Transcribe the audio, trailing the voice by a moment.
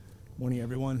Morning,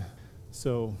 everyone.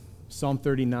 So Psalm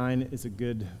 39 is a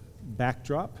good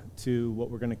backdrop to what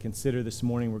we're going to consider this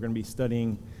morning. We're going to be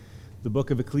studying the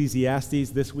book of Ecclesiastes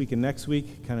this week and next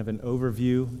week, kind of an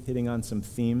overview, hitting on some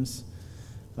themes.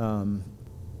 All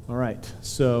right,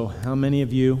 so how many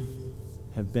of you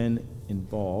have been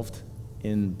involved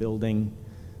in building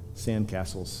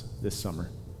sandcastles this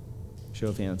summer? Show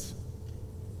of hands.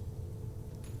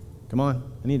 Come on,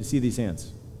 I need to see these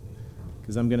hands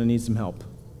because I'm going to need some help.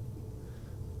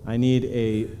 I need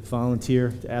a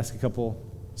volunteer to ask a couple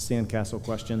sandcastle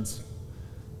questions.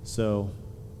 So,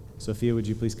 Sophia, would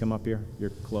you please come up here? You're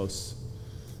close.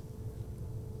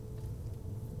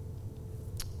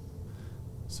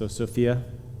 So, Sophia,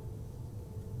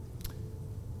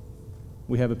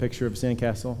 we have a picture of a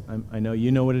sandcastle. I know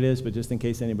you know what it is, but just in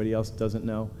case anybody else doesn't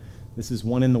know, this is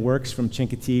one in the works from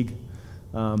Chincoteague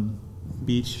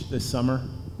Beach this summer.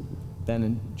 Ben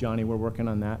and Johnny were working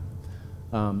on that.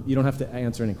 You don't have to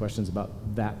answer any questions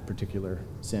about that particular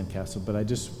sandcastle, but I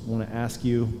just want to ask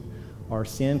you, are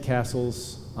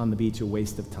sandcastles on the beach a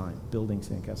waste of time? Building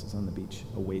sandcastles on the beach,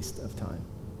 a waste of time?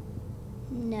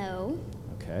 No.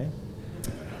 Okay.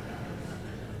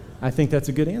 I think that's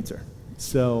a good answer.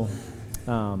 So,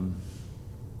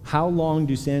 how long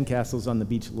do sandcastles on the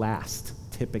beach last,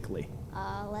 typically?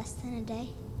 Less than a day.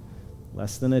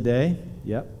 Less than a day?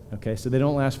 Yep. Okay, so they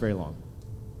don't last very long.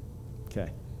 Okay.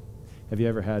 Have you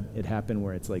ever had it happen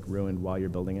where it's like ruined while you're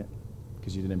building it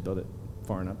because you didn't build it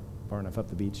far enough up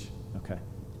the beach? Okay.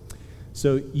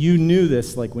 So you knew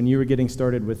this, like when you were getting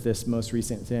started with this most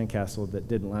recent sandcastle that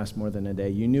didn't last more than a day.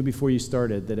 You knew before you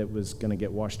started that it was going to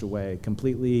get washed away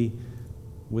completely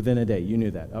within a day. You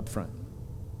knew that up front.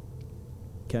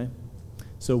 Okay.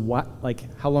 So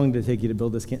how long did it take you to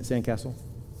build this sandcastle?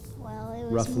 Well, it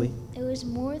was roughly. It was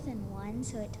more than one,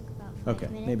 so it took about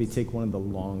 5 minutes. Maybe take one of the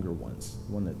longer ones,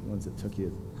 ones that took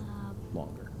you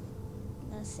longer.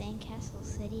 The Sandcastle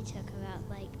City took about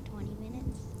 20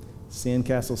 minutes.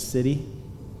 Sandcastle City?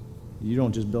 You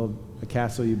don't just build a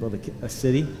castle, you build a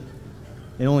city?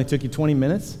 It only took you 20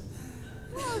 minutes?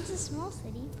 Well, it's a small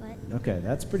city, but... Okay,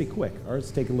 that's pretty quick.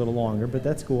 Ours take a little longer, but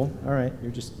that's cool. All right,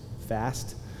 you're just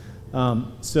fast.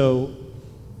 So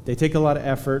they take a lot of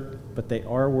effort, but they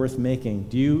are worth making.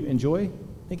 Do you enjoy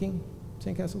making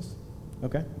sandcastles?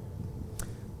 Okay.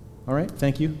 All right,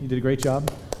 thank you. You did a great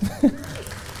job.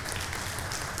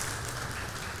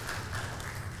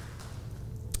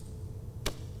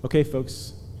 Okay,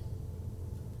 folks.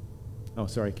 Oh,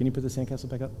 sorry. Can you put the sandcastle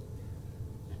back up?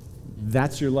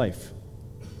 That's your life.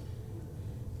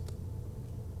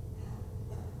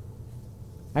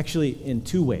 Actually, in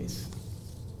two ways.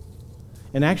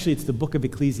 And actually, it's the book of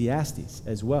Ecclesiastes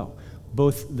as well.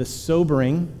 Both the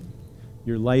sobering,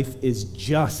 your life is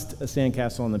just a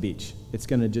sandcastle on the beach. It's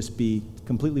going to just be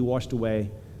completely washed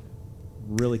away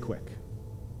really quick.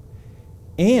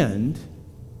 And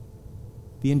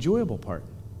the enjoyable part.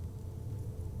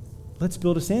 Let's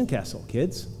build a sandcastle,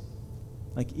 kids.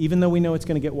 Even though we know it's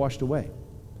going to get washed away.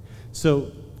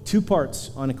 So, 2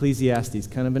 parts on Ecclesiastes,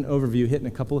 kind of an overview, hitting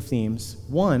a couple of themes.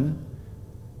 One,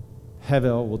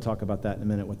 Hevel, we'll talk about that in a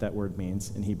minute, what that word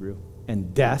means in Hebrew,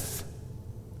 and death.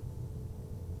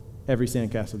 Every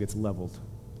sandcastle gets leveled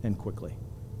and quickly.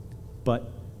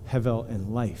 But Hevel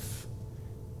and life.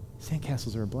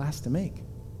 Sandcastles are a blast to make.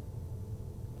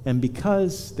 And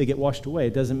because they get washed away,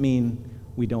 it doesn't mean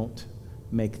we don't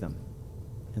make them.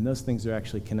 And those things are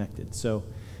actually connected. So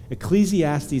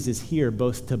Ecclesiastes is here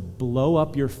both to blow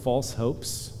up your false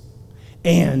hopes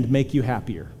and make you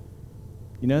happier.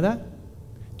 You know that?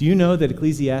 Do you know that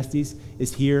Ecclesiastes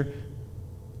is here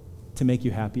to make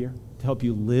you happier? To help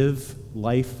you live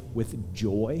life with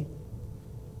joy?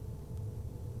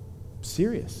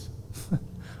 Serious.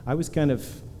 I was kind of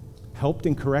helped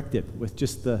and corrected with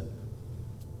just the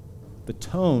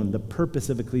tone, the purpose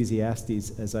of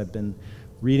Ecclesiastes as I've been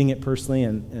reading it personally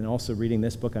and also reading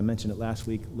this book. I mentioned it last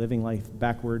week, Living Life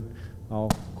Backward. I'll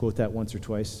quote that once or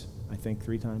twice, I think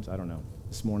 3 times, I don't know,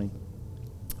 this morning.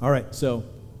 All right, so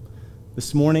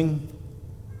this morning,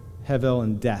 Hevel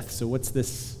and death. So what's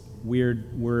this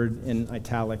weird word in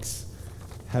italics,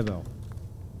 Hevel?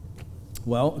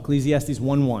 Well, Ecclesiastes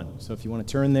 1:1. So if you want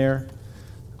to turn there,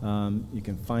 you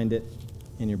can find it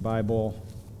in your Bible.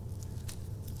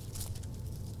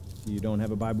 If you don't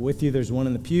have a Bible with you, there's one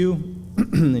in the pew,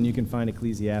 and you can find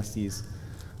Ecclesiastes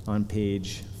on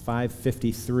page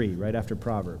 553, right after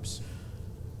Proverbs.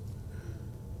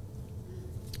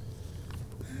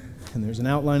 And there's an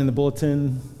outline in the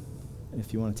bulletin.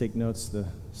 If you want to take notes, the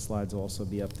slides will also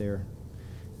be up there,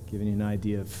 giving you an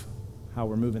idea of how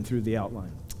we're moving through the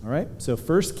outline. All right? So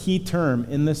first key term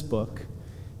in this book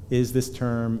is this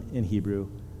term in Hebrew,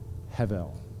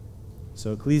 Hevel.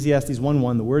 So Ecclesiastes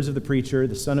 1:1, the words of the preacher,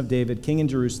 the son of David, king in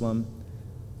Jerusalem,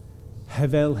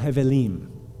 Hevel Hevelim,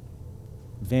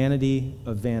 vanity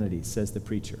of vanities, says the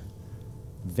preacher.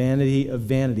 Vanity of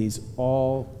vanities,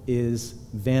 all is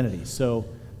vanity. So,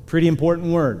 pretty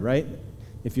important word, right?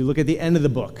 If you look at the end of the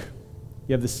book,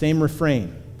 you have the same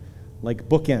refrain, like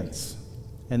bookends.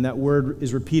 And that word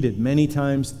is repeated many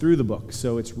times through the book.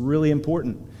 So it's really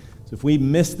important. So if we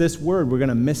miss this word, we're going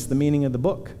to miss the meaning of the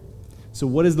book. So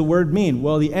what does the word mean?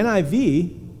 Well, the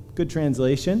NIV, good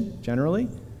translation, generally,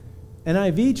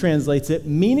 NIV translates it,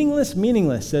 meaningless,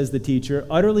 meaningless, says the teacher,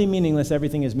 utterly meaningless,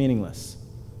 everything is meaningless.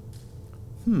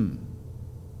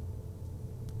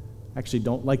 Actually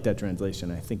don't like that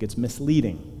translation. I think it's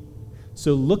misleading.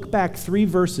 So look back 3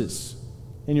 verses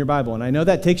in your Bible, and I know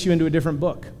that takes you into a different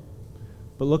book,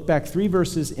 but look back 3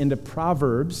 verses into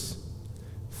Proverbs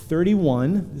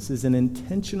 31. This is an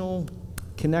intentional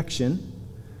connection.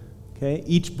 Okay?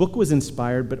 Each book was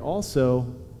inspired, but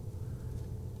also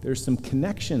there's some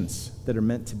connections that are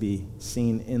meant to be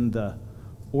seen in the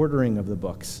ordering of the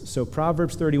books. So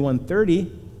Proverbs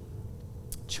 31:30,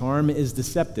 charm is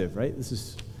deceptive, right? This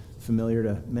is familiar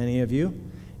to many of you.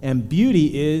 And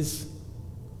beauty is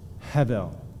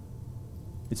hevel.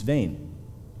 It's vain.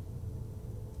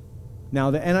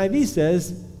 Now the NIV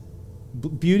says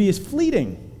beauty is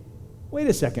fleeting. Wait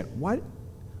a second.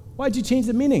 Why'd you change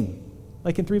the meaning?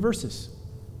 Like in 3 verses.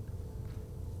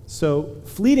 So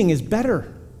fleeting is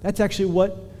better. That's actually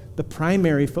what the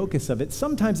primary focus of it.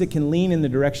 Sometimes it can lean in the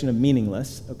direction of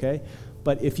meaningless, okay?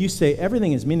 But if you say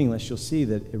everything is meaningless, you'll see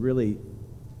that it really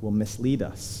will mislead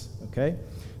us, okay?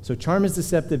 So charm is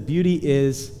deceptive, beauty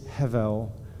is hevel,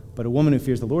 but a woman who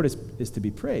fears the Lord is to be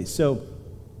praised. So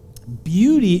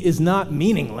beauty is not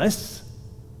meaningless,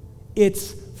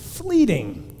 it's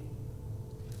fleeting.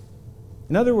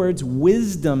 In other words,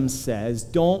 wisdom says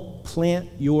don't plant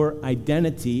your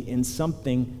identity in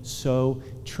something so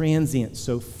transient,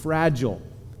 so fragile.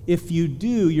 If you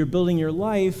do, you're building your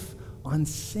life on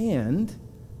sand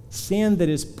that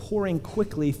is pouring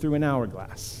quickly through an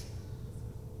hourglass.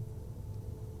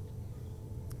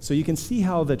 So you can see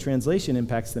how the translation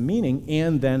impacts the meaning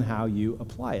and then how you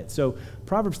apply it. So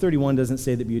Proverbs 31 doesn't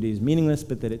say that beauty is meaningless,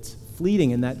 but that it's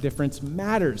fleeting, and that difference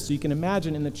matters. So you can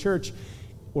imagine in the church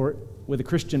or with a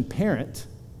Christian parent,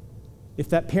 if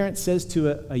that parent says to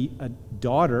a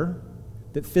daughter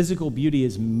that physical beauty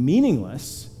is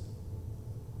meaningless,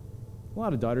 a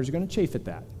lot of daughters are going to chafe at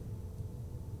that.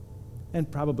 And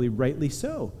probably rightly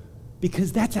so,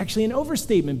 because that's actually an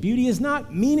overstatement. Beauty is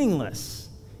not meaningless.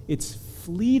 It's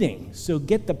fleeting. So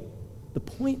get the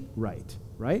point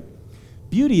right?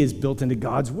 Beauty is built into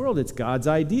God's world. It's God's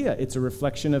idea. It's a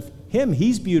reflection of Him.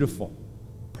 He's beautiful,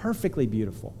 perfectly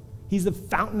beautiful. He's the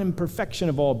fountain and perfection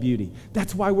of all beauty.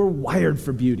 That's why we're wired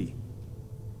for beauty.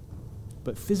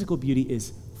 But physical beauty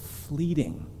is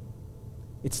fleeting.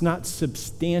 It's not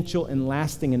substantial and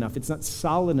lasting enough. It's not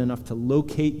solid enough to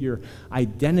locate your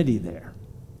identity there.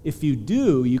 If you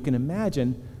do, you can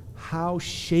imagine how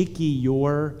shaky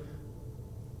your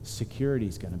security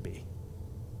is going to be,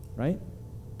 right?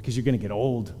 Because you're going to get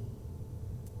old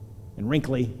and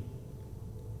wrinkly.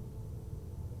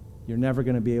 You're never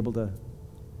going to be able to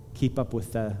keep up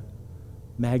with the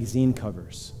magazine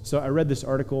covers. So I read this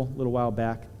article a little while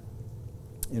back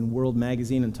in World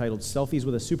Magazine entitled Selfies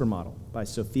with a Supermodel by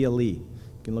Sophia Lee. You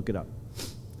can look it up.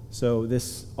 So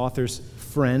this author's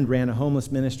friend ran a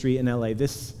homeless ministry in LA.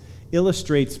 This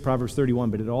illustrates Proverbs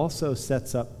 31, but it also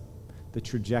sets up the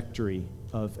trajectory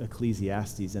of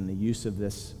Ecclesiastes and the use of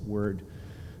this word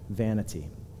vanity.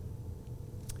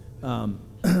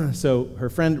 So her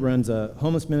friend runs a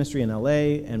homeless ministry in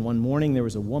LA, and one morning there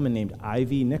was a woman named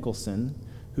Ivy Nicholson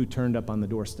who turned up on the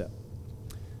doorstep.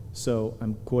 So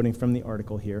I'm quoting from the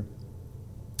article here.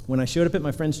 When I showed up at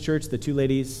my friend's church, the 2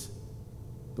 ladies,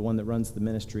 the one that runs the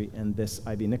ministry, and this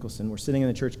Ivy Nicholson, were sitting in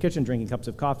the church kitchen drinking cups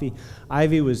of coffee.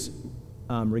 Ivy was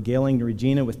regaling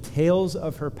Regina with tales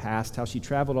of her past, how she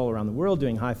traveled all around the world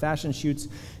doing high fashion shoots,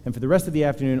 and for the rest of the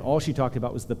afternoon, all she talked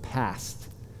about was the past.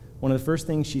 One of the first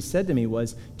things she said to me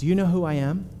was, "Do you know who I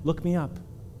am? Look me up."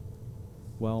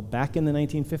 Well, back in the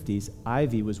 1950s,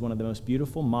 Ivy was one of the most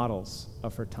beautiful models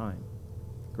of her time,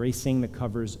 gracing the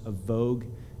covers of Vogue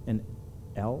and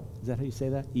Elle. Is that how you say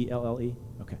that? E-L-L-E?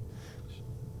 Okay.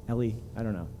 L-E? I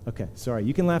don't know. Okay, sorry.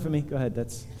 You can laugh at me. Go ahead.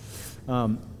 That's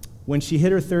when she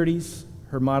hit her 30s,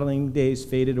 her modeling days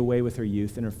faded away with her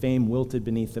youth, and her fame wilted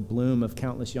beneath the bloom of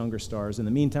countless younger stars. In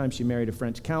the meantime, she married a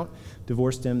French count,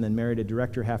 divorced him, then married a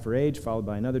director half her age, followed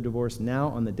by another divorce. Now,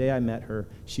 on the day I met her,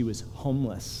 she was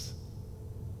homeless.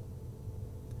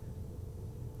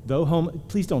 Though home,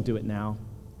 please don't do it now.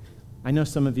 I know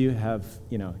some of you have,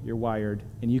 you're wired,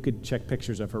 and you could check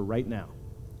pictures of her right now.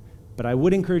 But I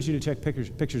would encourage you to check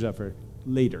pictures of her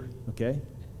later, okay?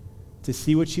 To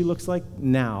see what she looks like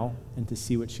now and to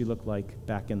see what she looked like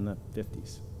back in the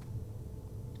 50s.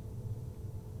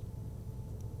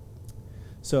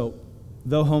 So,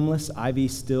 though homeless, Ivy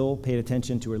still paid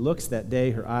attention to her looks. That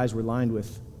day, her eyes were lined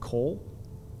with kohl,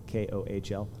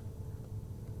 K-O-H-L.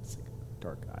 It's like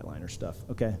dark eyeliner stuff,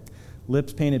 okay.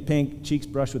 Lips painted pink, cheeks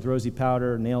brushed with rosy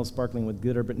powder, nails sparkling with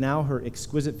glitter, but now her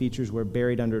exquisite features were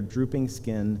buried under drooping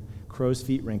skin, crow's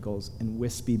feet wrinkles, and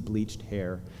wispy bleached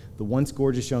hair. The once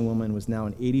gorgeous young woman was now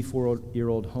an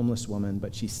 84-year-old homeless woman,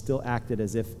 but she still acted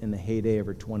as if in the heyday of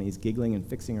her 20s, giggling and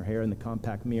fixing her hair in the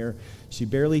compact mirror. She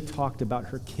barely talked about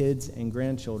her kids and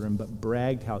grandchildren, but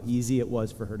bragged how easy it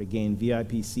was for her to gain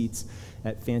VIP seats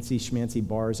at fancy schmancy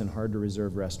bars and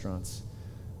hard-to-reserve restaurants.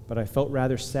 But I felt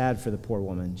rather sad for the poor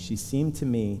woman. She seemed to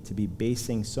me to be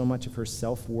basing so much of her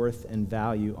self-worth and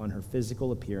value on her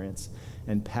physical appearance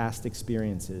and past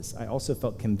experiences. I also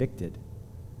felt convicted,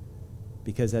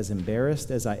 because as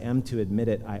embarrassed as I am to admit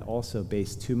it, I also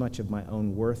base too much of my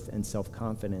own worth and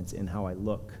self-confidence in how I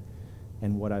look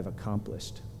and what I've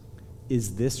accomplished.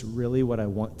 Is this really what I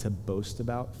want to boast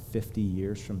about 50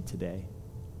 years from today?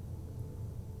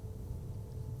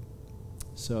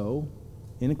 So,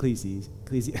 in Ecclesiastes,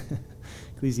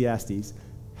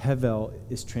 Hevel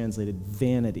is translated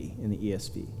vanity in the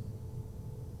ESV.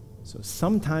 So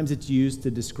sometimes it's used to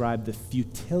describe the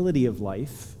futility of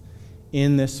life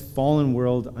in this fallen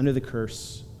world under the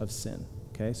curse of sin.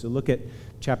 Okay, so look at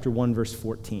chapter 1, verse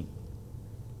 14.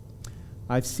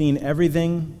 I've seen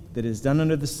everything that is done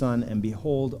under the sun, and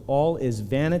behold, all is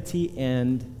vanity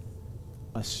and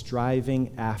a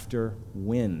striving after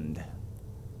wind.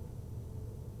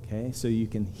 Okay, so you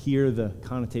can hear the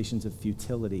connotations of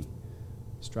futility.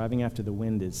 Striving after the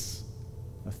wind is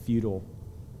a futile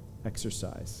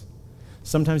exercise.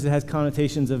 Sometimes it has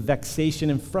connotations of vexation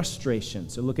and frustration.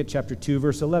 So look at chapter 2,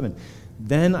 verse 11.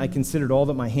 Then I considered all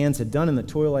that my hands had done and the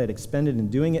toil I had expended in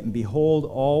doing it, and behold,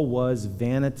 all was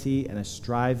vanity and a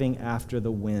striving after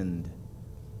the wind.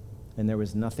 And there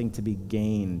was nothing to be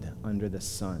gained under the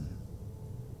sun.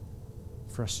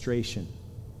 Frustration,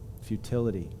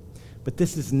 futility. But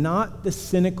this is not the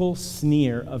cynical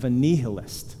sneer of a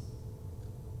nihilist.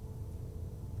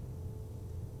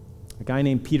 A guy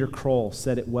named Peter Kroll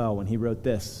said it well when he wrote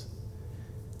this.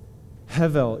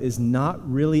 Hevel is not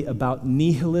really about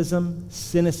nihilism,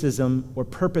 cynicism, or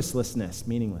purposelessness,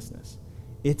 meaninglessness.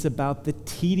 It's about the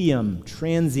tedium,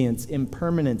 transience,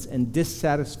 impermanence, and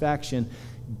dissatisfaction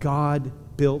God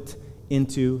built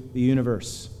into the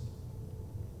universe.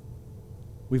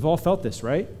 We've all felt this,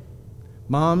 right?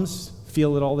 Moms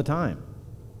feel it all the time.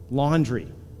 Laundry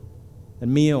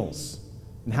and meals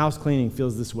and house cleaning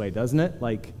feels this way, doesn't it?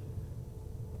 Like,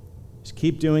 just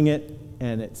keep doing it,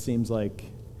 and it seems like,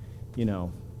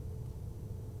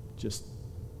 just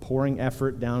pouring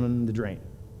effort down in the drain.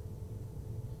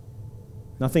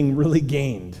 Nothing really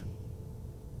gained.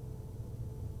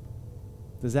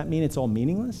 Does that mean it's all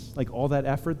meaningless? Like all that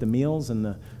effort, the meals and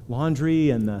the laundry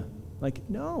and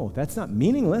no, that's not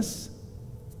meaningless.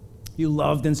 You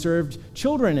loved and served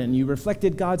children, and you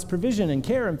reflected God's provision and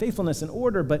care and faithfulness and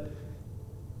order, but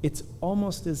it's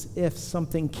almost as if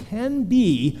something can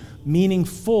be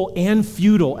meaningful and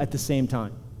futile at the same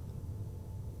time.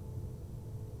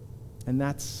 And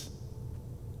that's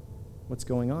what's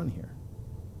going on here.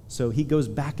 So he goes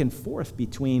back and forth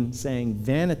between saying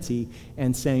vanity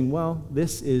and saying, well,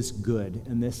 this is good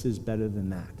and this is better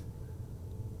than that.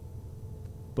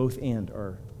 Both and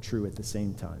are true at the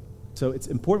same time. So it's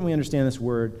important we understand this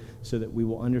word so that we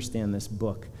will understand this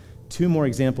book. Two more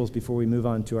examples before we move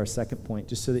on to our second point,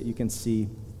 just so that you can see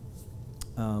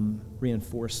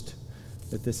reinforced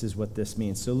that this is what this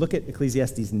means. So look at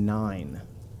Ecclesiastes 9,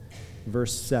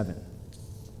 verse 7.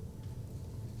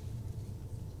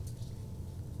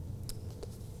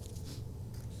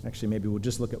 Actually, maybe we'll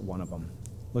just look at one of them.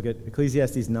 Look at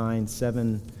Ecclesiastes 9,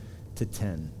 7 to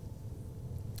 10.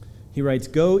 He writes,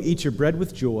 "Go, eat your bread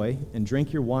with joy, and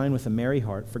drink your wine with a merry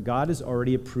heart, for God has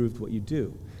already approved what you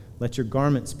do. Let your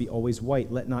garments be always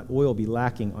white. Let not oil be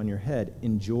lacking on your head.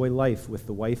 Enjoy life with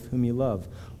the wife whom you love,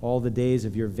 all the days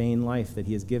of your vain life that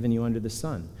he has given you under the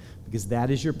sun, because that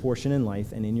is your portion in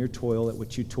life and in your toil at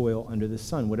which you toil under the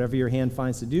sun. Whatever your hand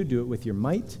finds to do, do it with your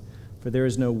might, for there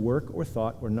is no work or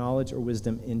thought or knowledge or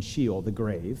wisdom in Sheol, the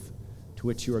grave, to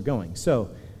which you are going." So,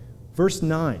 verse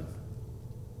 9.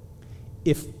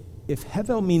 If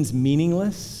Hevel means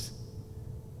meaningless,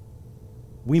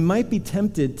 we might be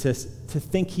tempted to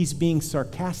think he's being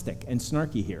sarcastic and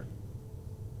snarky here.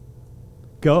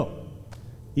 Go.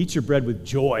 Eat your bread with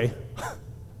joy.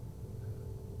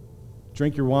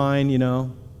 Drink your wine,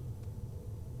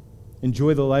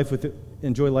 Enjoy life with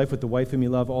the wife whom you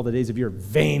love all the days of your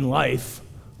vain life.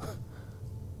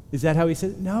 Is that how he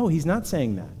said it? No, he's not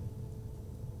saying that.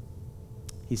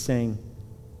 He's saying,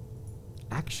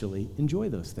 actually enjoy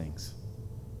those things.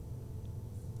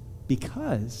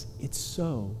 Because it's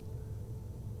so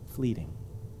fleeting.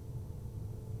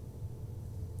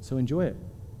 So enjoy it.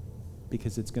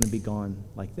 Because it's going to be gone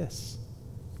like this.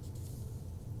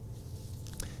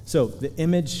 So the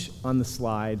image on the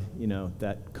slide,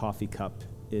 that coffee cup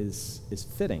is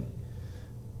fitting.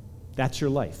 That's your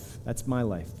life. That's my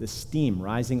life. The steam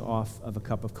rising off of a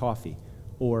cup of coffee.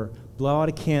 Or blow out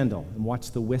a candle and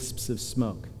watch the wisps of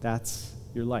smoke. That's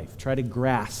your life. Try to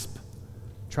grasp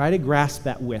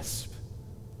that wisp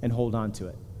and hold on to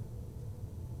it.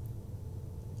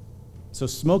 So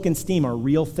smoke and steam are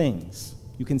real things.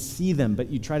 You can see them, but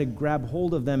you try to grab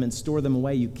hold of them and store them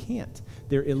away. You can't.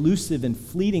 They're elusive and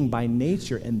fleeting by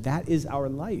nature, and that is our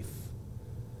life.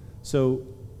 So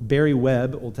Barry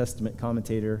Webb, Old Testament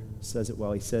commentator, says it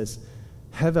well. He says,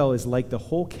 Hevel is like the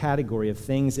whole category of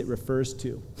things it refers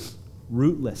to.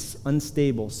 Rootless,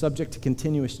 unstable, subject to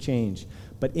continuous change.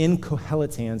 But in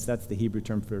Kohelet's hands, that's the Hebrew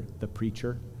term for the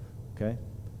preacher, okay?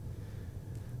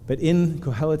 But in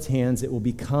Kohelet's hands, it will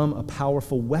become a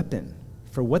powerful weapon.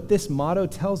 For what this motto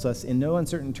tells us in no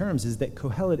uncertain terms is that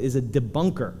Kohelet is a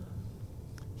debunker.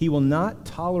 He will not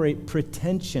tolerate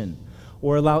pretension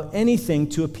or allow anything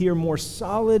to appear more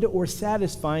solid or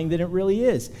satisfying than it really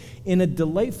is. In a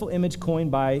delightful image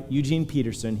coined by Eugene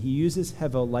Peterson, he uses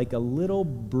Hevel like a little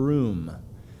broom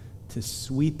to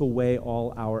sweep away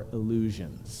all our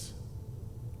illusions.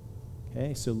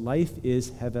 Okay, so life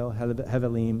is Hevel,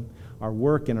 Hevelim, our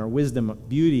work and our wisdom,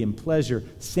 beauty and pleasure,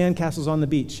 sandcastles on the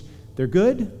beach. They're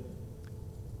good,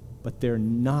 but they're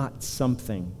not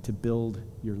something to build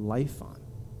your life on.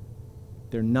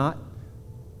 They're not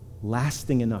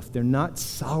lasting enough. They're not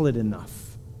solid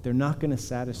enough. They're not going to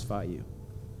satisfy you.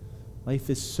 Life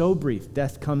is so brief.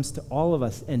 Death comes to all of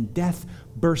us, and death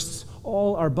bursts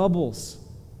all our bubbles,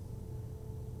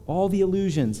 all the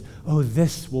illusions. Oh,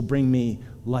 this will bring me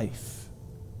life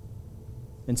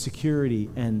and security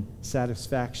and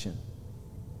satisfaction.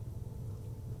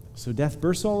 So death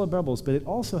bursts all our bubbles, but it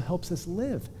also helps us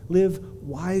live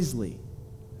wisely.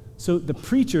 So the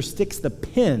preacher sticks the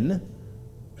pin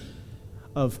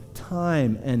of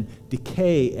time and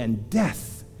decay and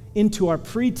death into our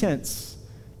pretense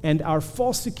and our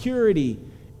false security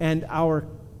and our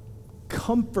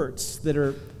comforts that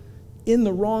are in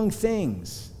the wrong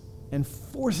things and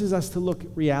forces us to look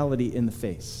reality in the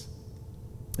face.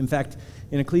 In fact,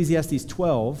 in Ecclesiastes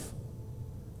 12,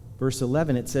 verse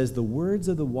 11, it says, the words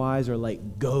of the wise are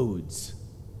like goads.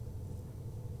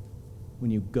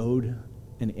 When you goad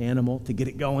an animal to get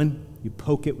it going, you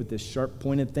poke it with this sharp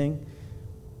pointed thing.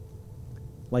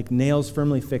 Like nails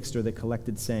firmly fixed are the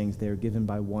collected sayings, they are given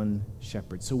by one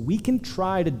shepherd. So we can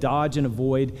try to dodge and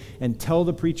avoid and tell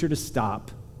the preacher to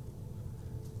stop,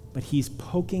 but he's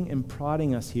poking and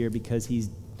prodding us here because he's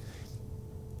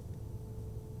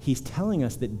telling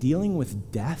us that dealing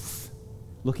with death,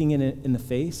 looking in it in the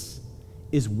face,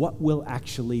 is what will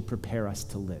actually prepare us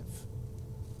to live.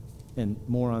 And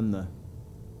more on the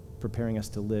preparing us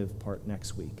to live part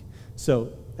next week.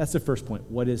 So that's the first point.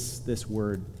 What is this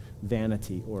word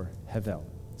vanity or Hevel?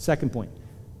 Second point,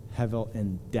 Hevel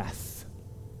and death.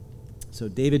 So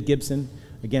David Gibson,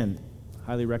 again,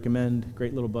 highly recommend,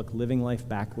 great little book, Living Life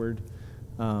Backward.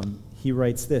 He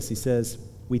writes this, he says,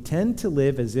 we tend to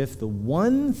live as if the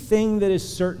one thing that is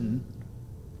certain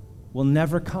will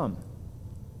never come,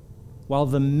 while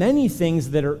the many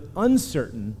things that are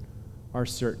uncertain are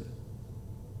certain.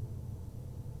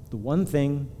 The one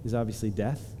thing is obviously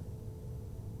death,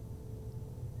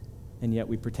 and yet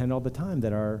we pretend all the time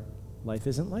that our life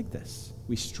isn't like this.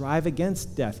 We strive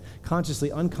against death,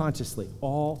 consciously, unconsciously,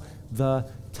 all the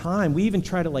time. We even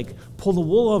try to pull the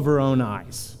wool over our own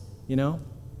eyes,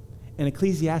 And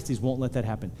Ecclesiastes won't let that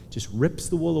happen. Just rips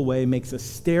the wool away, makes us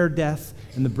stare death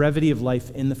and the brevity of life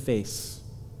in the face.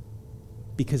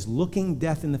 Because looking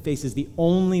death in the face is the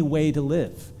only way to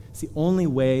live. It's the only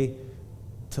way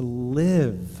to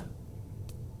live.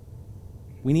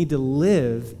 We need to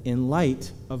live in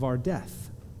light of our death.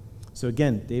 So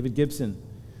again, David Gibson,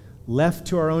 left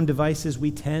to our own devices, we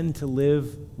tend to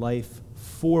live life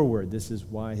forward. This is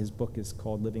why his book is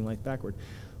called Living Life Backward.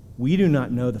 We do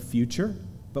not know the future,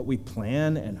 but we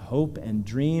plan and hope and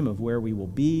dream of where we will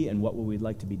be and what we'd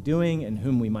like to be doing and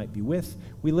whom we might be with.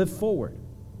 We live forward.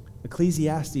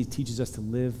 Ecclesiastes teaches us to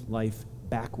live life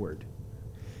backward.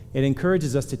 It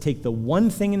encourages us to take the one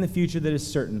thing in the future that is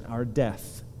certain, our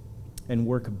death, and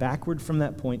work backward from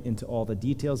that point into all the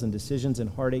details and decisions and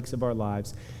heartaches of our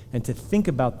lives, and to think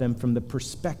about them from the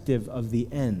perspective of the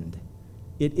end.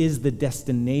 It is the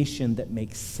destination that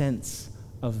makes sense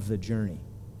of the journey.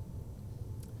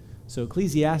 So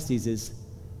Ecclesiastes is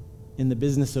in the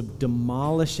business of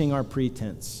demolishing our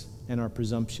pretense and our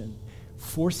presumption,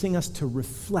 forcing us to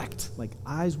reflect, like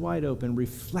eyes wide open,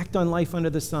 reflect on life under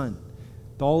the sun,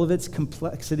 all of its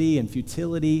complexity and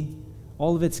futility,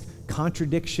 all of its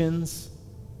contradictions.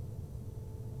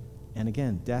 And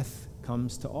again, death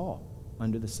comes to all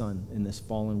under the sun in this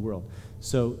fallen world.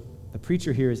 So the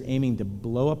preacher here is aiming to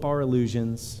blow up our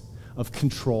illusions of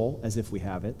control, as if we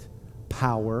have it,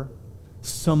 power,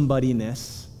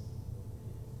 somebodyness.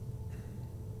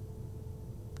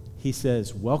 He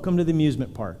says, welcome to the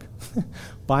amusement park.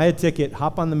 Buy a ticket,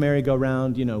 hop on the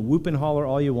merry-go-round, whoop and holler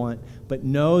all you want, but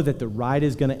know that the ride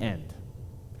is going to end.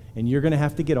 And you're going to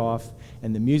have to get off,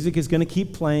 and the music is going to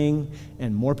keep playing,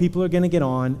 and more people are going to get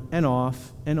on and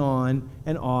off and on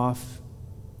and off.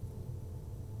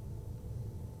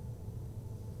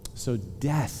 So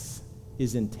death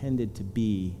is intended to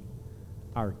be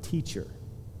our teacher.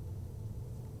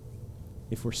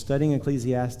 If we're studying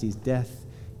Ecclesiastes, death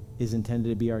is intended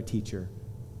to be our teacher.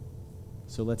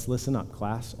 So let's listen up,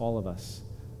 class, all of us.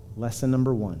 Lesson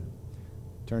number 1.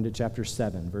 Turn to chapter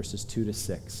 7, verses 2 to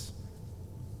 6.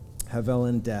 Hevel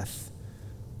and death.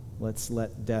 Let's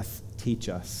let death teach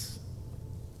us.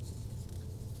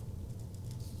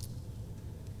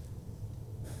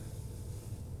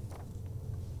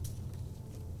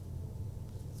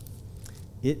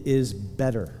 It is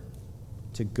better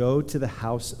to go to the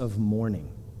house of mourning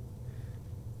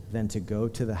than to go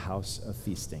to the house of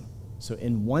feasting. So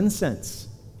in one sense,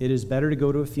 it is better to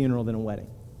go to a funeral than a wedding.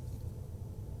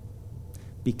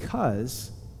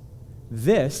 Because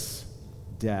this,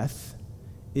 death,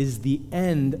 is the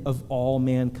end of all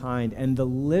mankind, and the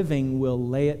living will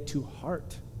lay it to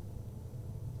heart.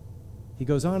 He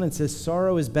goes on and says,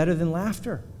 sorrow is better than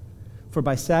laughter, for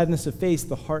by sadness of face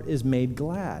the heart is made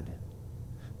glad.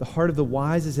 The heart of the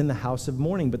wise is in the house of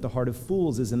mourning, but the heart of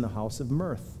fools is in the house of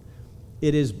mirth.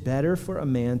 It is better for a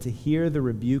man to hear the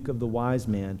rebuke of the wise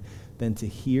man than to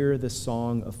hear the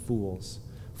song of fools.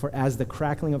 For as the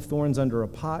crackling of thorns under a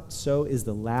pot, so is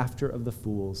the laughter of the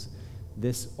fools.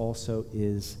 This also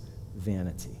is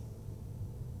vanity.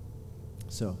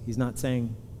 So he's not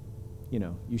saying,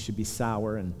 you should be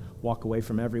sour and walk away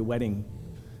from every wedding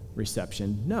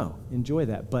reception. No, enjoy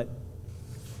that. But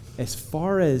as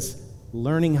far as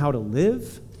learning how to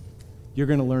live, you're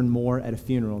going to learn more at a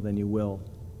funeral than you will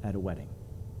at a wedding.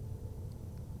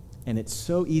 And it's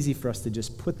so easy for us to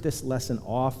just put this lesson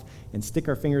off and stick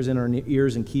our fingers in our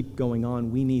ears and keep going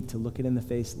on. We need to look it in the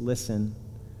face, listen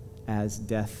as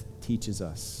death teaches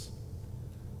us.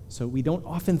 So we don't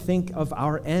often think of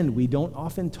our end. We don't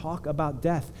often talk about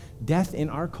death. Death in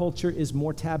our culture is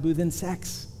more taboo than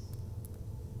sex.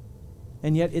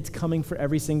 And yet it's coming for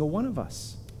every single one of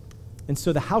us. And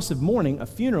so the house of mourning, a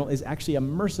funeral, is actually a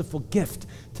merciful gift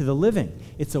to the living.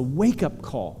 It's a wake-up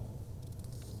call.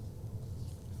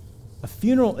 A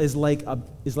funeral is like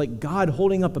God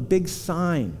holding up a big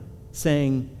sign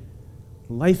saying,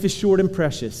 life is short and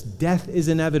precious. Death is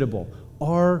inevitable.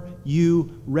 Are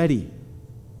you ready?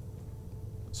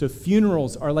 So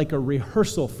funerals are like a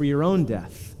rehearsal for your own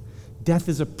death. Death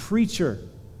is a preacher,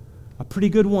 a pretty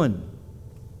good one.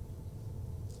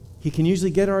 He can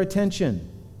usually get our attention,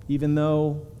 even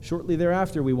though shortly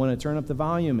thereafter we want to turn up the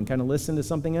volume and kind of listen to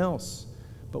something else.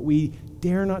 But we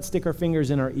dare not stick our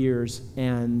fingers in our ears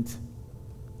and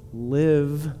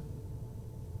live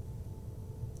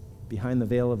behind the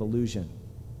veil of illusion,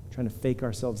 trying to fake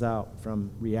ourselves out from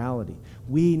reality.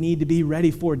 We need to be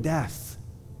ready for death.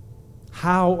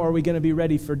 How are we going to be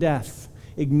ready for death?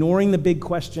 Ignoring the big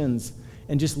questions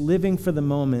and just living for the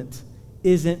moment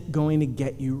isn't going to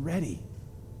get you ready.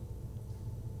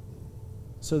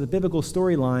 So the biblical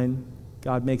storyline,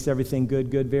 God makes everything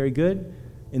good, good, very good.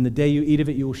 In the day you eat of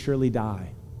it, you will surely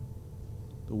die.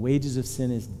 The wages of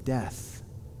sin is death.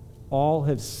 All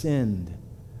have sinned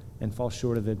and fall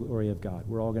short of the glory of God.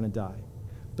 We're all going to die.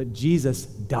 But Jesus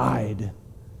died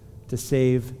to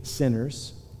save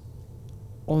sinners.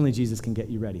 Only Jesus can get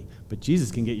you ready. But Jesus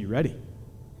can get you ready.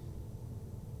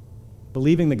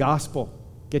 Believing the gospel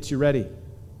gets you ready.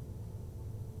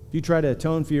 If you try to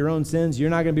atone for your own sins, you're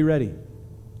not going to be ready.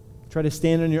 Try to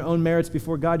stand on your own merits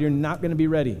before God, you're not going to be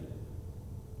ready.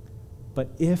 But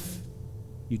if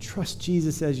you trust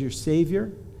Jesus as your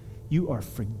Savior, you are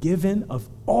forgiven of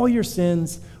all your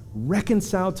sins,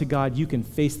 reconciled to God. You can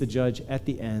face the judge at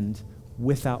the end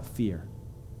without fear.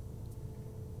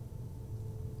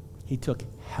 He took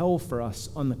hell for us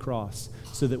on the cross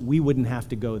so that we wouldn't have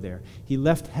to go there. He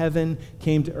left heaven,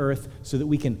 came to earth so that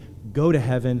we can go to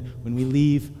heaven when we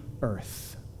leave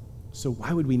earth. So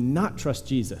why would we not trust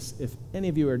Jesus? If any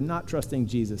of you are not trusting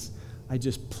Jesus, I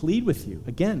just plead with you.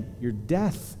 Again, your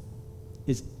death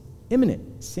is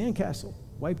imminent. Sandcastle,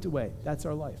 wiped away. That's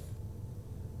our life.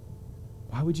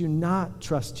 Why would you not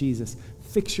trust Jesus?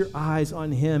 Fix your eyes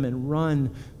on him and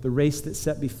run the race that's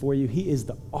set before you. He is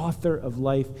the author of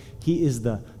life. He is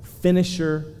the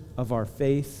finisher of our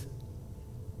faith.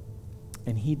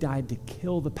 And he died to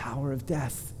kill the power of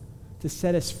death, to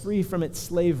set us free from its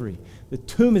slavery. The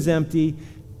tomb is empty,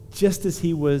 just as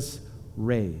he was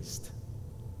raised.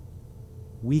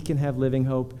 We can have living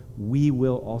hope. We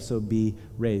will also be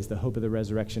raised. The hope of the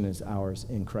resurrection is ours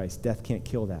in Christ. Death can't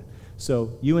kill that.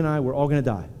 So you and I, we're all going to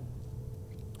die.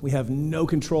 We have no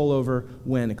control over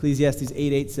when. Ecclesiastes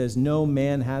 8:8 says, no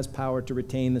man has power to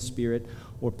retain the spirit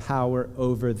or power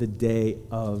over the day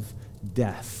of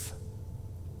death.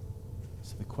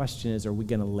 So the question is, are we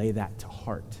going to lay that to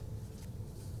heart?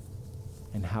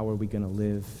 And how are we going to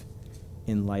live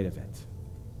in light of it?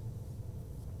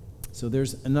 So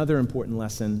there's another important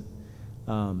lesson.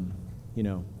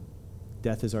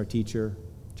 Death is our teacher,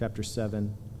 chapter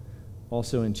 7.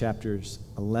 Also in chapters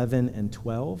 11 and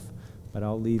 12, but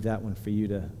I'll leave that one for you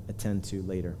to attend to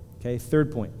later. Okay,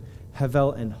 third point,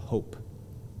 Hevel and hope.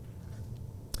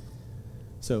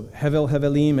 So Hevel,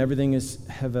 Hevelim, everything is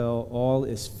Hevel, all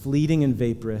is fleeting and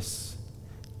vaporous.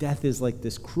 Death is like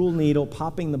this cruel needle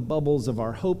popping the bubbles of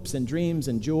our hopes and dreams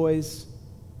and joys.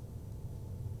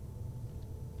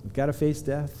 We've got to face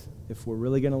death if we're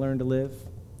really going to learn to live,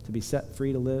 to be set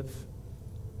free to live.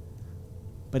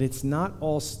 But it's not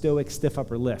all stoic, stiff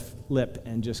upper lip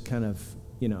and just kind of,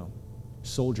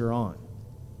 soldier on.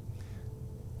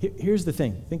 Here's the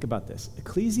thing. Think about this.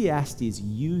 Ecclesiastes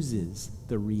uses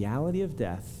the reality of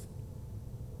death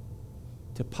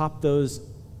to pop those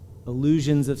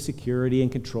illusions of security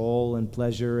and control and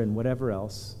pleasure and whatever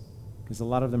else, because a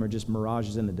lot of them are just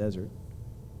mirages in the desert.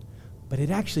 But it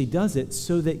actually does it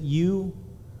so that you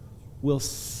will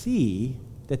see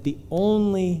that the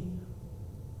only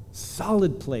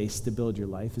solid place to build your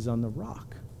life is on the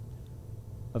rock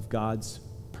of God's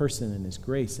person and his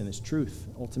grace and his truth,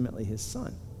 ultimately his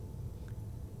son.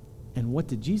 And what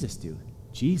did Jesus do?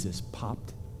 Jesus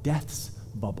popped death's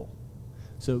bubble.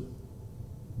 So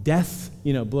death,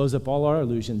 blows up all our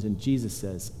illusions, and Jesus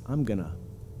says, I'm going to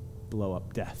blow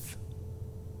up death.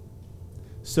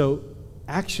 So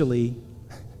actually,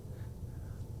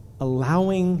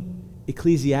 allowing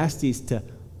Ecclesiastes to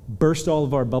burst all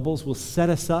of our bubbles will set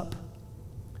us up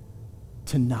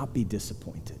to not be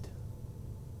disappointed.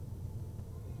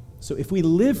 So if we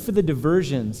live for the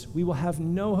diversions, we will have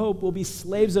no hope. We'll be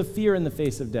slaves of fear in the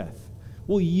face of death.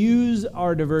 We'll use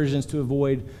our diversions to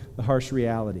avoid the harsh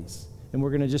realities, and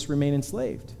we're going to just remain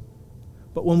enslaved.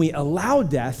 But when we allow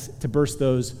death to burst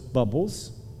those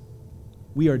bubbles,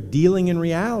 we are dealing in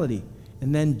reality,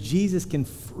 and then Jesus can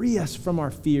free us from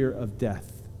our fear of death.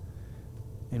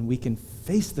 And we can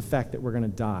face the fact that we're going to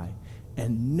die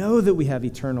and know that we have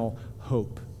eternal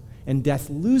hope. And death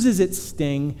loses its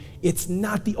sting. It's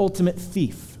not the ultimate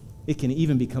thief. It can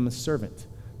even become a servant.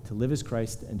 To live as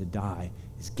Christ and to die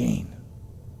is gain.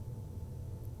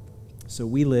 So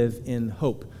we live in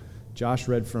hope. Josh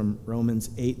read from Romans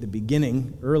 8, the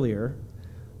beginning, earlier.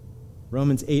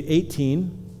 Romans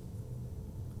 8:18,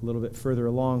 a little bit further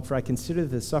along. For I consider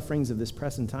that the sufferings of this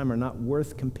present time are not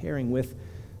worth comparing with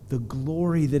the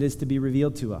glory that is to be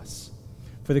revealed to us.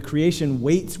 For the creation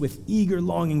waits with eager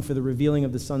longing for the revealing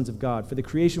of the sons of God. For the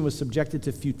creation was subjected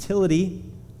to futility,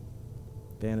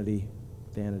 vanity,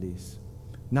 vanities,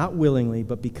 not willingly,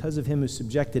 but because of him who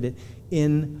subjected it,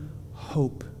 in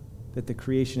hope that the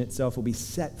creation itself will be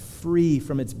set free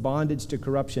from its bondage to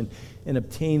corruption and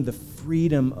obtain the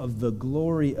freedom of the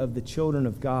glory of the children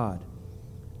of God.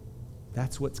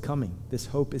 That's what's coming. This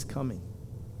hope is coming.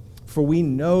 For we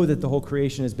know that the whole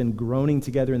creation has been groaning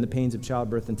together in the pains of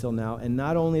childbirth until now, and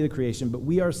not only the creation, but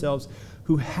we ourselves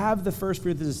who have the first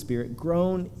fruits of the Spirit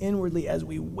groan inwardly as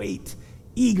we wait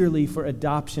eagerly for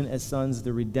adoption as sons,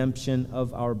 the redemption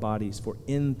of our bodies. For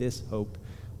in this hope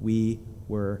we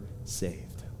were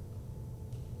saved.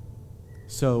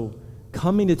 So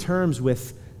coming to terms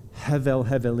with Hevel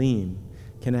Hevelim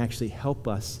can actually help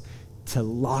us to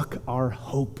lock our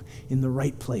hope in the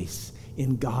right place,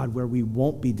 in God, where we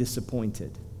won't be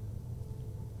disappointed.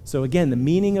 So again, the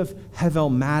meaning of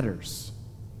Hevel matters.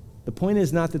 The point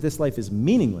is not that this life is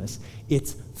meaningless,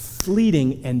 it's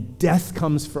fleeting, and death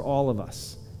comes for all of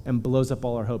us and blows up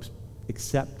all our hopes,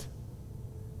 except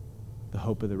the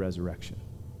hope of the resurrection.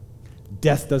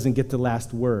 Death doesn't get the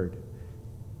last word.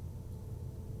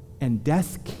 And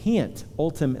death can't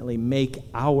ultimately make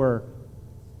our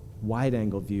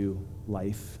wide-angle view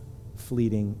life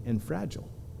fleeting and fragile.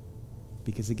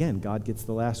 Because again, God gets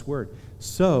the last word.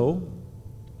 So,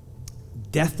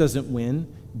 death doesn't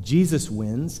win, Jesus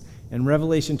wins. In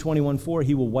Revelation 21:4,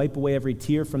 he will wipe away every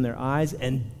tear from their eyes,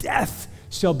 and death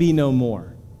shall be no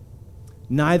more.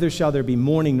 Neither shall there be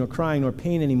mourning, nor crying, nor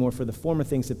pain anymore, for the former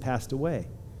things have passed away.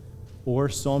 Or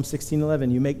Psalm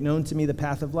 16:11, you make known to me the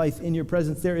path of life. In your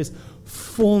presence there is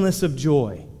fullness of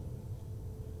joy.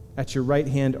 At your right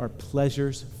hand are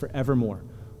pleasures forevermore.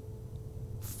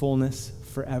 Fullness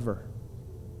forever.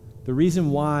 The reason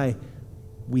why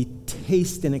we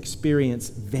taste and experience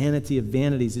vanity of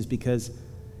vanities is because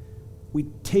we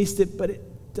taste it, but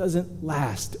it doesn't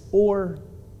last, or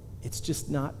it's just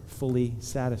not fully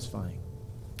satisfying.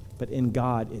 But in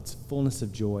God, it's fullness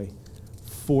of joy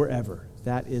forever.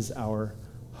 That is our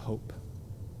hope.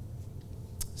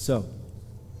 So,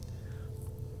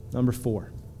 number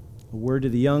 4, a word to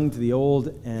the young, to the old,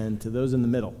 and to those in the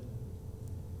middle.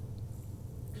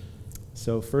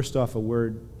 So first off, a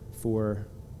word for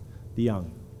the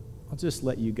young. I'll just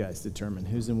let you guys determine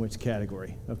who's in which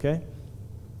category, okay?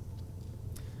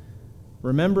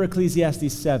 Remember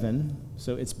Ecclesiastes 7,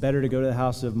 so it's better to go to the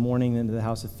house of mourning than to the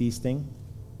house of feasting.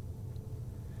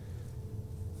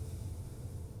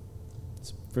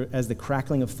 As the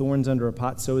crackling of thorns under a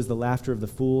pot, so is the laughter of the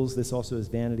fools. This also is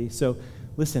vanity. So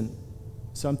listen,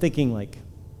 so I'm thinking like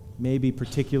maybe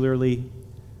particularly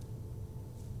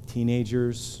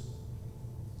teenagers,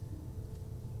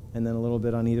 and then a little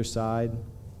bit on either side.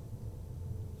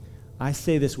 I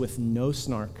say this with no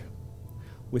snark,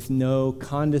 with no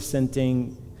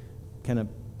condescending kind of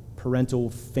parental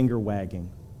finger wagging,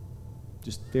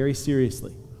 just very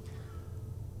seriously.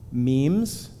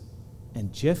 Memes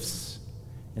and GIFs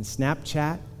and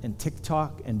Snapchat and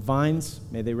TikTok and Vines,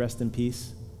 may they rest in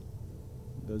peace.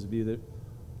 Those of you that,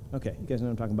 okay, you guys know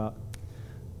what I'm talking about.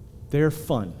 They're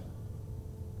fun,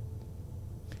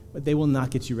 but they will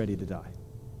not get you ready to die.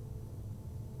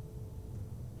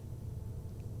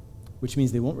 Which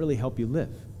means they won't really help you live.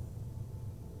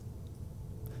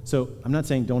 So I'm not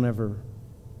saying don't ever,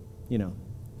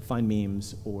 find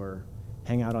memes or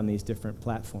hang out on these different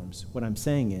platforms. What I'm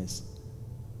saying is,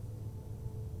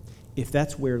 if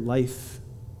that's where life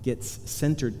gets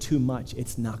centered too much,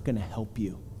 it's not going to help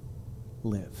you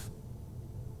live.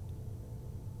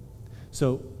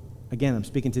 So, again, I'm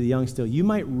speaking to the young still. You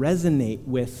might resonate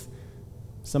with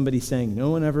somebody saying,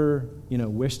 no one ever,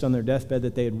 wished on their deathbed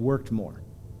that they had worked more.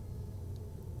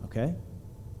 Okay?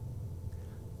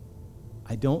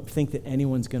 I don't think that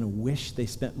anyone's going to wish they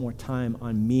spent more time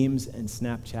on memes and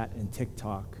Snapchat and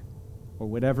TikTok or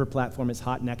whatever platform is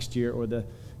hot next year or the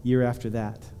year after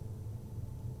that.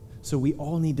 So we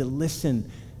all need to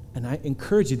listen. And I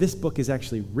encourage you, this book is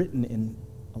actually written in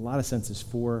a lot of senses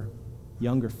for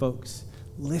younger folks.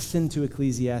 Listen to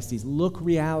Ecclesiastes. Look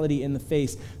reality in the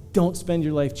face. Don't spend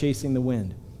your life chasing the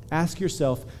wind. Ask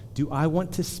yourself, do I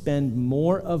want to spend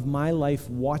more of my life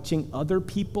watching other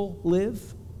people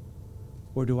live?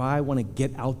 Or do I want to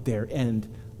get out there and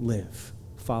live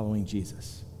following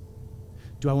Jesus?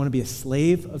 Do I want to be a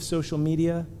slave of social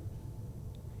media?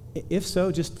 If so,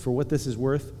 just for what this is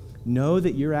worth, know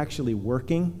that you're actually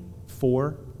working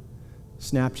for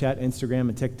Snapchat, Instagram,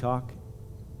 and TikTok,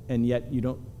 and yet you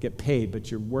don't get paid,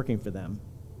 but you're working for them.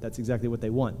 That's exactly what they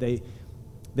want.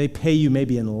 They pay you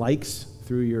maybe in likes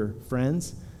through your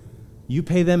friends. You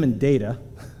pay them in data,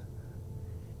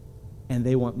 and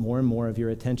they want more and more of your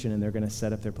attention, and they're going to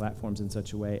set up their platforms in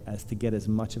such a way as to get as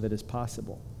much of it as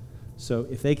possible. So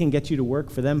if they can get you to work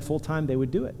for them full-time, they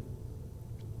would do it.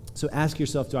 So ask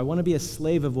yourself, do I want to be a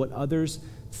slave of what others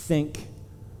think,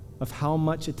 of how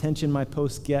much attention my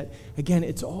posts get? Again,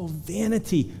 it's all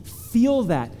vanity. Feel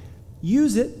that.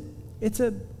 Use it. It's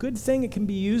a good thing. It can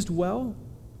be used well.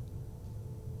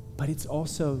 But it's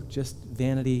also just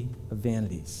vanity of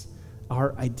vanities.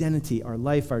 Our identity, our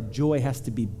life, our joy has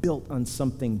to be built on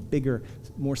something bigger,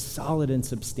 more solid and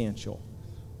substantial.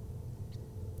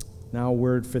 Now a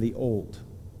word for the old.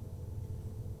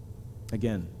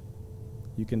 Again,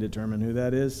 you can determine who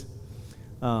that is.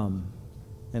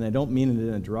 And I don't mean it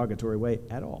in a derogatory way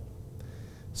at all.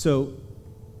 So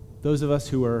those of us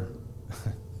who are,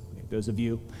 those of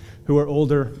you who are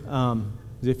older,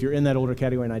 if you're in that older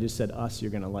category and I just said us,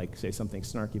 you're going to say something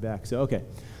snarky back. So, okay,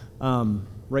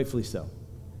 rightfully so.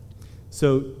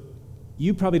 So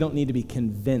you probably don't need to be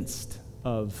convinced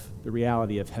of the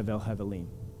reality of Hevel Hevelim.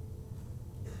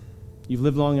 You've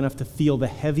lived long enough to feel the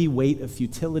heavy weight of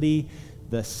futility,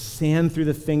 the sand through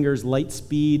the fingers, light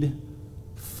speed,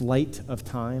 flight of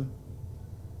time.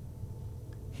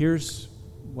 here's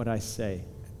what I say.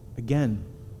 Again,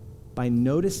 by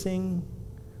noticing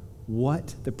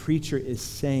what the preacher is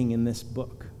saying in this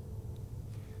book,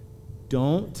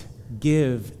 don't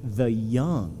give the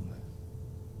young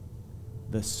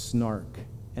the snark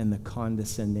and the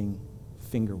condescending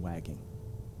finger wagging.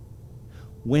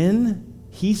 When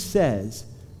he says,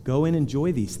 go and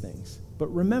enjoy these things, but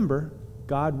remember,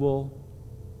 God will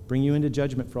bring you into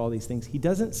judgment for all these things, he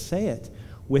doesn't say it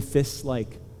with this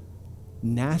like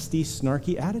nasty,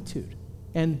 snarky attitude.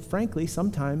 And frankly,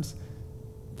 sometimes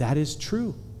that is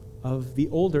true of the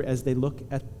older as they look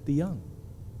at the young.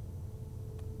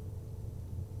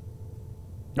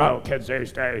 Oh, kids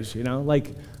these days,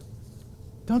 like,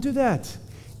 don't do that.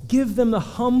 Give them the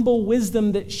humble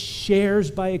wisdom that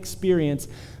shares by experience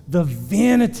the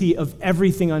vanity of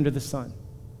everything under the sun.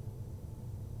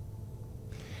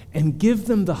 And give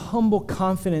them the humble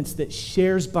confidence that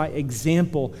shares by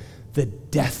example the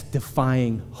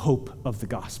death-defying hope of the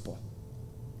gospel,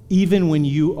 even when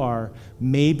you are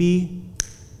maybe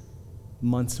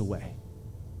months away.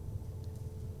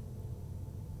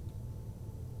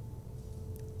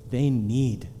 They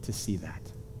need to see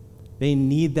that. They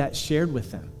need that shared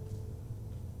with them.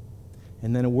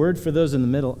 And then a word for those in the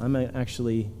middle. I might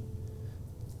actually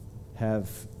have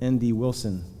N.D.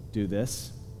 Wilson do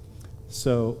this.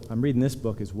 So I'm reading this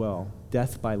book as well,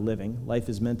 Death by Living. Life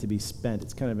is meant to be spent.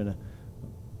 It's kind of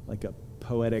like a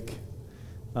poetic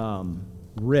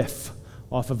riff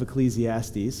off of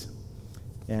Ecclesiastes.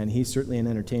 And he's certainly an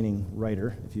entertaining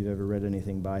writer, if you've ever read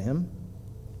anything by him.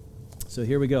 So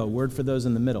here we go, word for those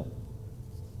in the middle.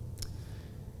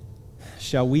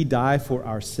 Shall we die for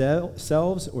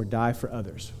ourselves or die for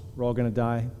others? We're all going to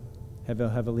die.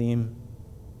 Hevel Hevelim,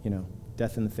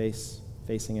 death in the face,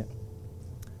 facing it.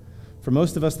 For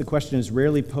most of us, the question is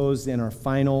rarely posed in our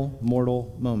final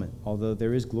mortal moment, although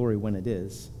there is glory when it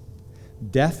is.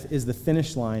 Death is the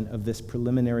finish line of this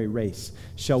preliminary race.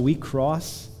 Shall we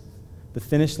cross the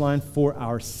finish line for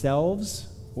ourselves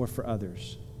or for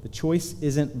others? The choice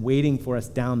isn't waiting for us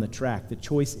down the track. The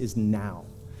choice is now.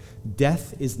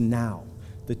 Death is now.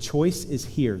 The choice is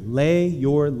here. Lay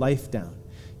your life down.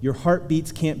 Your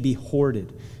heartbeats can't be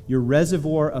hoarded. Your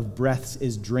reservoir of breaths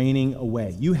is draining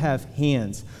away. You have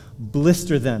hands.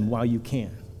 Blister them while you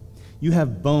can. You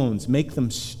have bones. Make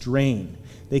them strain.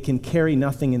 They can carry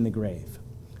nothing in the grave.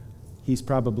 He's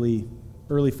probably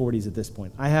early 40s at this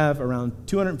point. I have around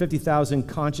 250,000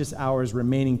 conscious hours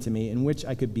remaining to me in which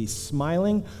I could be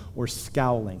smiling or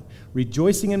scowling,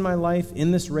 rejoicing in my life,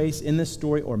 in this race, in this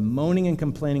story, or moaning and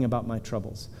complaining about my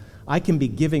troubles. I can be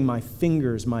giving my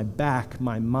fingers, my back,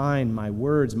 my mind, my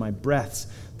words, my breaths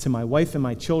to my wife and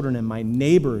my children and my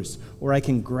neighbors, or I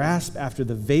can grasp after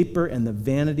the vapor and the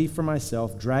vanity for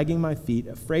myself, dragging my feet,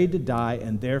 afraid to die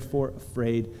and therefore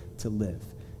afraid to live.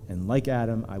 And like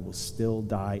Adam, I will still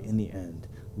die in the end.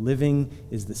 Living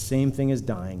is the same thing as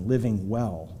dying. Living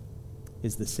well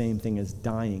is the same thing as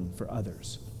dying for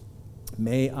others.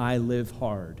 May I live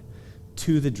hard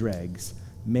to the dregs.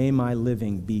 May my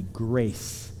living be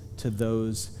grace to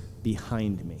those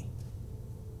behind me.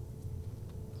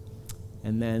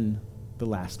 And then the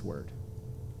last word.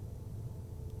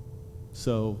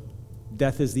 So,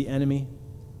 death is the enemy.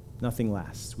 Nothing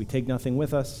lasts. We take nothing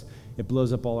with us. It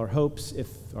blows up all our hopes if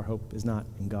our hope is not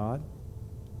in God.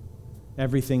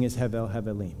 Everything is Hevel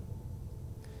Hevelim.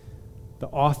 The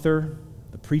author,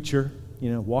 the preacher,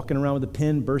 walking around with a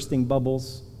pen, bursting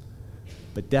bubbles.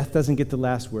 But death doesn't get the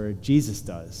last word. Jesus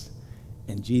does.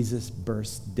 And Jesus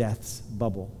bursts death's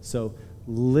bubble. So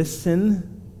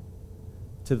listen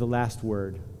to the last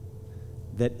word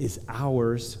that is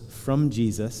ours from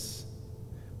Jesus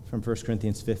from 1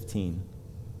 Corinthians 15.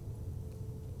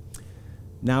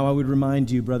 Now I would remind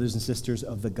you, brothers and sisters,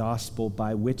 of the gospel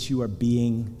by which you are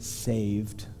being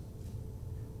saved.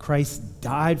 Christ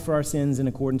died for our sins in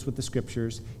accordance with the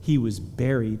Scriptures. He was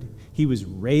buried. He was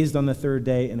raised on the third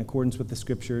day in accordance with the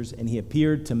Scriptures, and he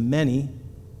appeared to many.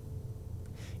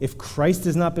 If Christ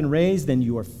has not been raised, then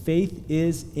your faith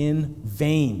is in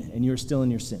vain, and you're still in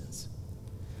your sins.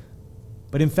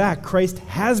 But in fact, Christ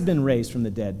has been raised from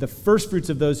the dead, the firstfruits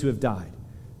of those who have died.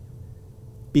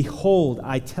 Behold,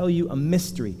 I tell you a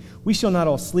mystery. We shall not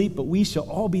all sleep, but we shall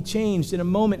all be changed in a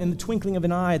moment, in the twinkling of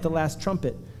an eye, at the last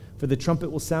trumpet. For the trumpet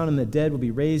will sound, and the dead will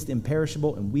be raised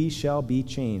imperishable, and we shall be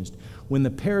changed. When the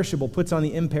perishable puts on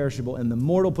the imperishable, and the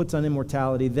mortal puts on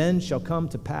immortality, then shall come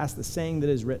to pass the saying that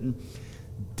is written,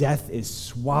 death is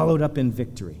swallowed up in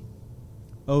victory.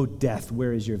 O death,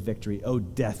 where is your victory? O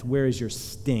death, where is your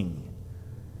sting?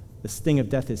 The sting of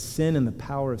death is sin, and the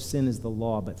power of sin is the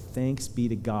law. But thanks be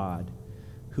to God,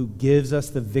 who gives us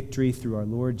the victory through our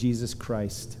Lord Jesus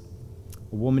Christ.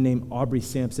 A woman named Aubrey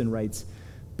Sampson writes,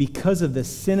 because of the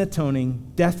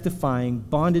sin-atoning, death-defying,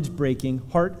 bondage-breaking,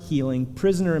 heart-healing,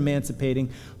 prisoner-emancipating,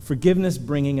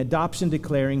 forgiveness-bringing,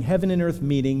 adoption-declaring, heaven and earth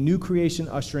meeting, new creation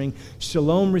ushering,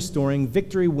 shalom restoring,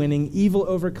 victory winning, evil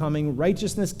overcoming,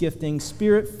 righteousness gifting,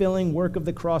 spirit-filling work of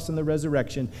the cross and the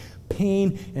resurrection,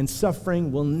 pain and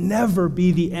suffering will never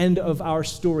be the end of our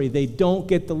story. They don't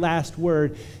get the last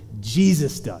word.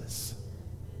 Jesus does.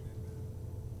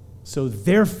 So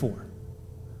therefore,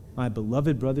 my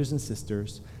beloved brothers and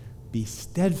sisters, be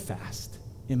steadfast,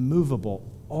 immovable,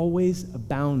 always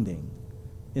abounding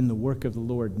in the work of the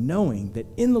Lord, knowing that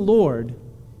in the Lord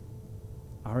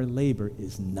our labor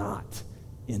is not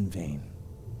in vain.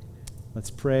 Let's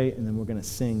pray, and then we're going to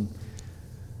sing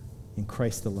in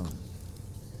Christ alone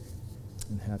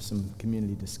and have some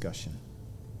community discussion.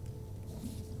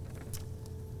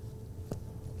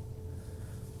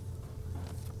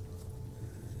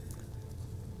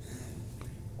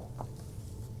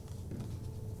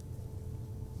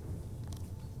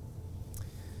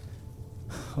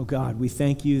 Oh God, we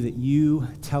thank you that you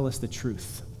tell us the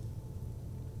truth,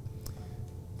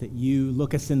 that you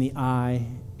look us in the eye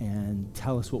and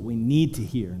tell us what we need to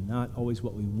hear, not always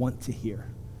what we want to hear.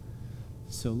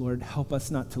 So Lord, help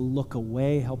us not to look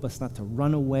away, help us not to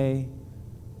run away,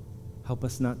 help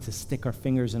us not to stick our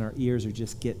fingers in our ears or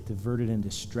just get diverted and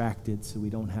distracted so we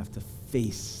don't have to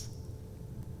face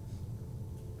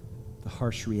the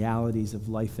harsh realities of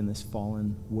life in this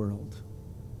fallen world.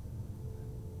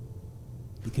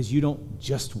 Because you don't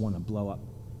just want to blow up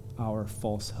our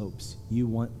false hopes. You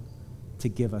want to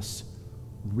give us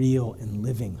real and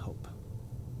living hope.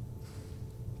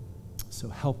 So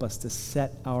help us to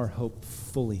set our hope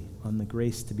fully on the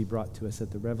grace to be brought to us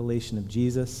at the revelation of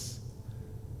Jesus,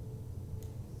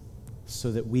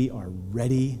 so that we are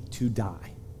ready to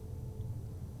die.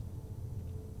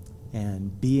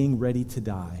 And being ready to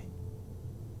die,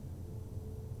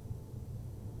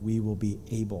 we will be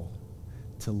able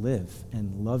to live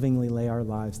and lovingly lay our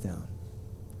lives down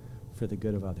for the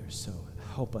good of others. So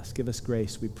help us, give us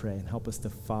grace, we pray, and help us to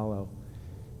follow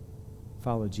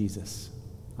Jesus,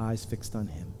 eyes fixed on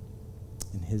him.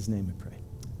 In his name we pray.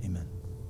 Amen.